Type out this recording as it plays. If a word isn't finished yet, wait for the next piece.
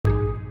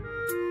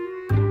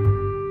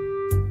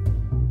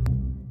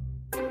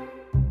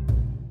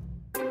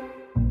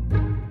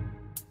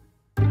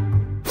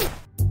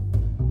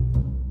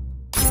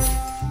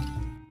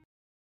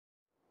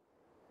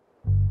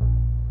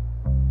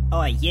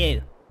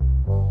you.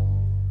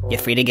 You're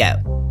free to go.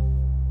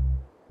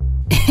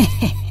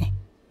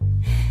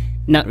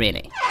 Not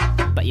really,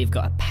 but you've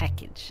got a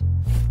package.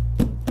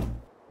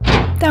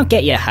 Don't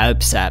get your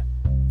hopes up.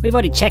 We've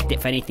already checked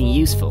it for anything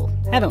useful,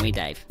 haven't we,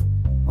 Dave?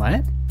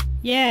 What?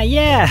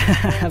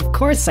 Yeah, of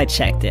course I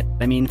checked it.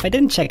 I mean, if I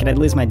didn't check it, I'd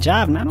lose my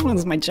job, and I don't want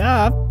to lose my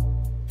job.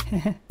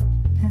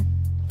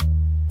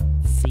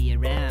 See you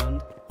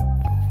around.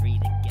 Free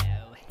to go.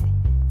 I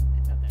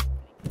thought that was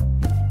pretty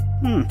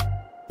cool.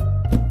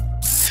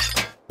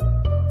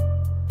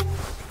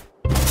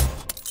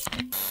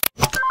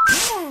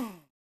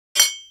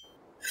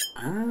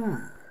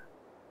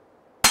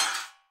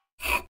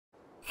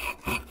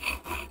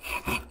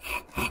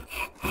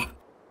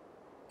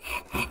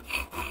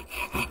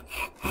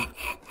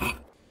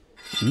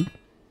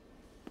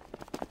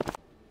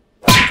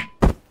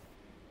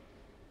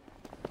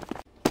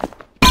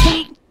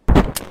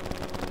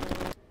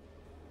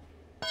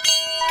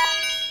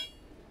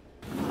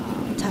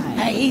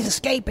 Hey, he's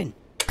escaping.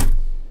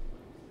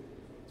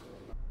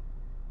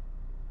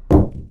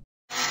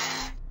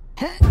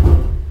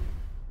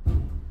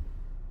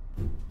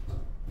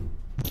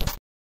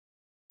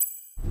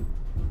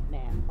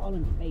 Now, all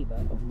in favor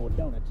of more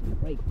donuts in the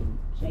break room,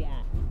 say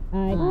aye.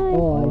 Aye.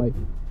 Aye.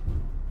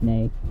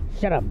 Nay.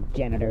 Shut up,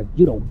 janitor.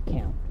 You don't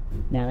count.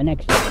 Now, the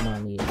next item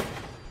on the...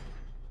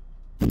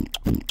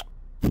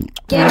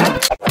 Get him!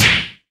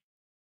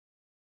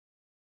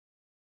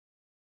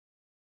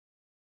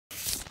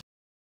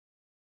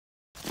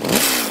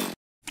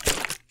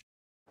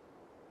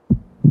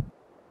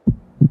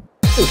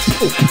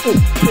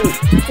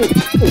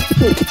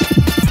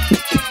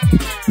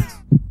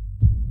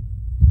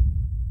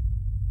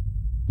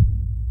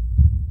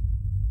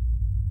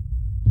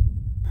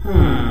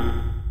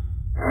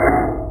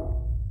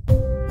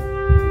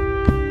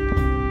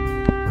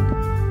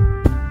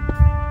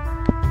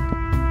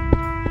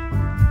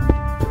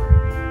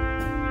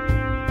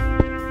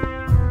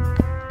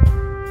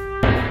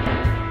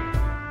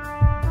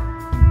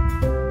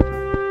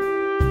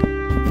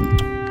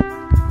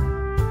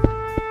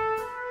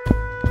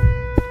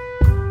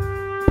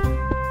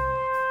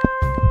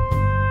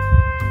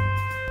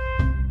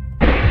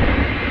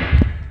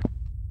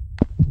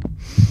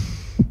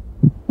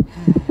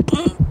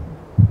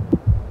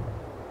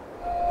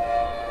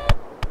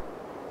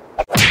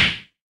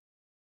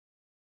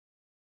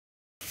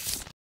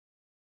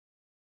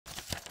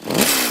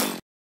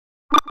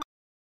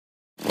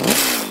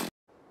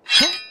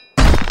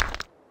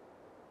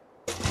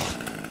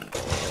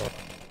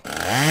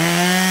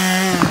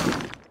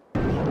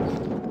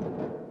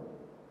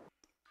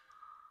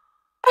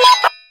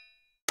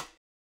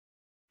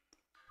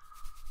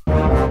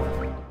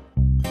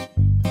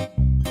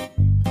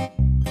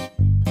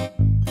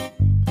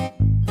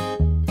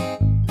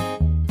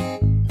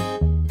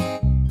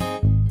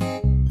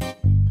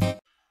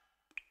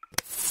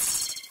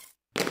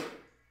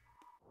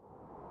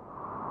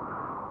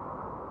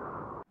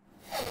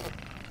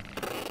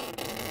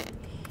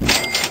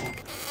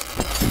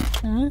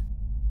 Huh?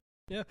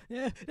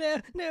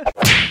 No.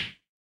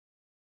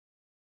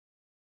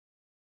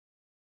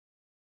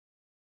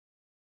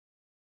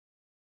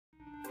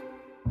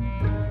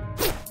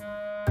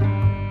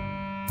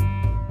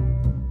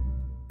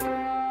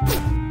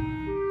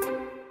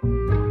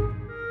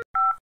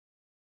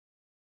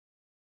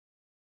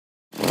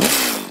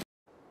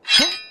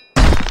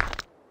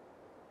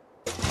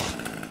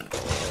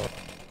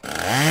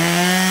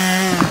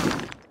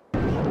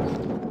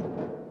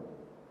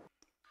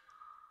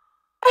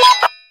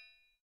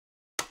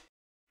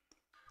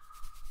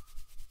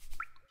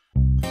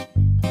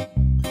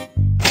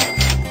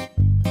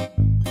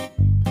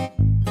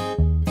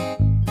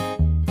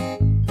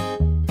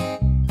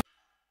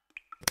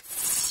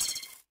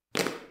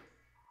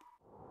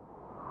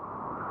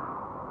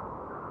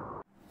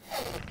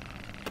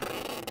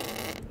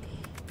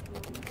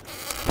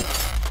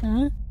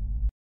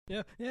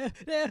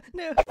 Huh?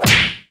 No.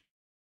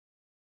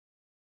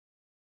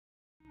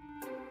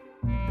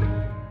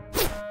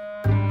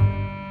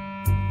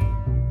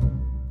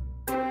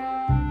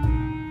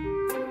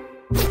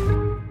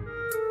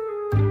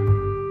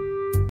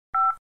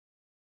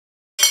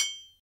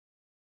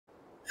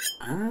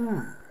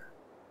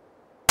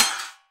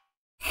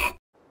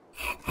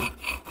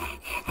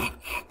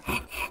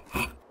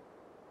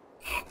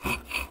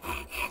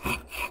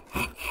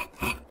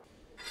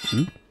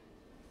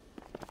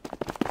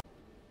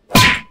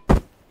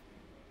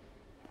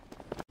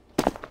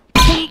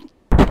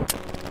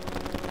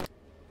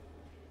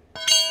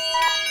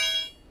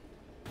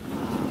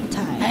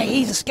 Hey,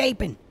 he's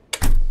escaping.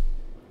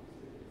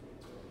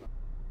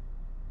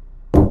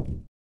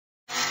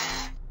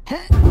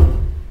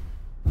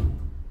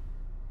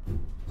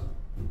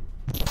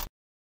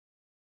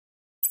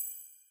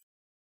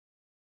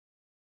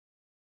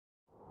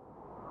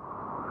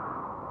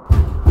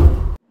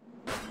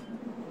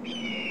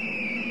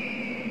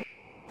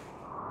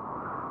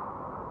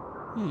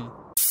 Hmm.